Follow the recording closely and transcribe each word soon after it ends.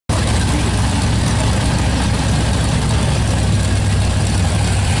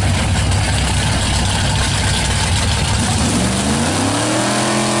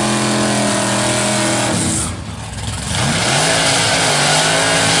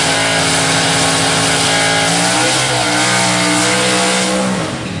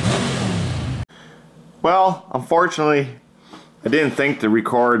unfortunately, I didn't think to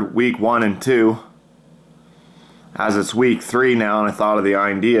record week 1 and 2, as it's week 3 now, and I thought of the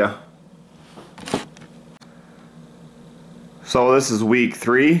idea. So this is week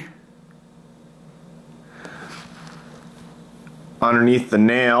 3. Underneath the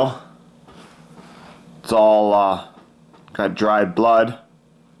nail, it's all got dried blood.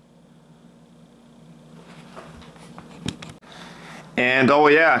 And oh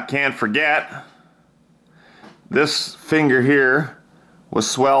yeah, can't forget, this finger here was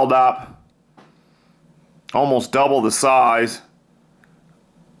swelled up almost double the size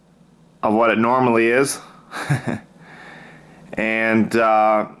of what it normally is. And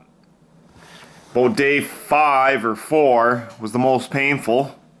about day 5 or 4 was the most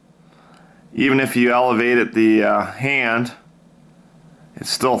painful. Even if you elevated the hand, it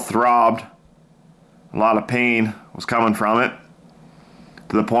still throbbed. A lot of pain was coming from it,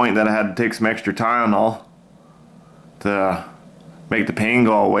 to the point that I had to take some extra Tylenol to make the pain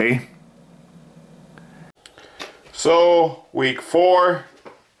go away. So week 4,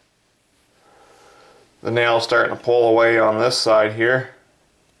 the nail's starting to pull away on this side here,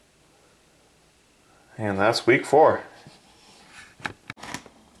 and that's week 4.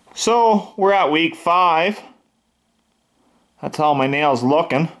 So we're at week 5. That's how my nail's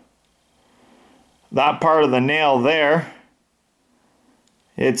looking. That part of the nail there,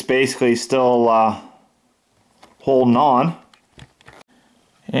 it's basically still holding on,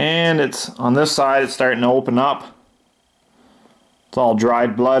 and it's on this side, it's starting to open up. It's all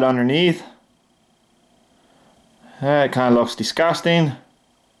dried blood underneath. It kind of looks disgusting,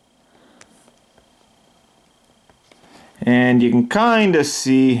 and you can kind of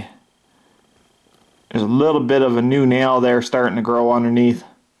see there's a little bit of a new nail there starting to grow underneath.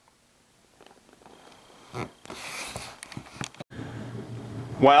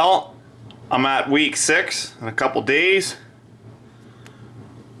 Well, I'm at week 6 in a couple days.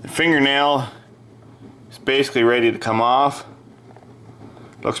 The fingernail is basically ready to come off.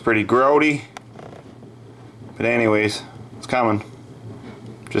 Looks pretty grody, but anyways, it's coming.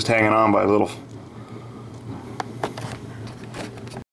 Just hanging on by a little.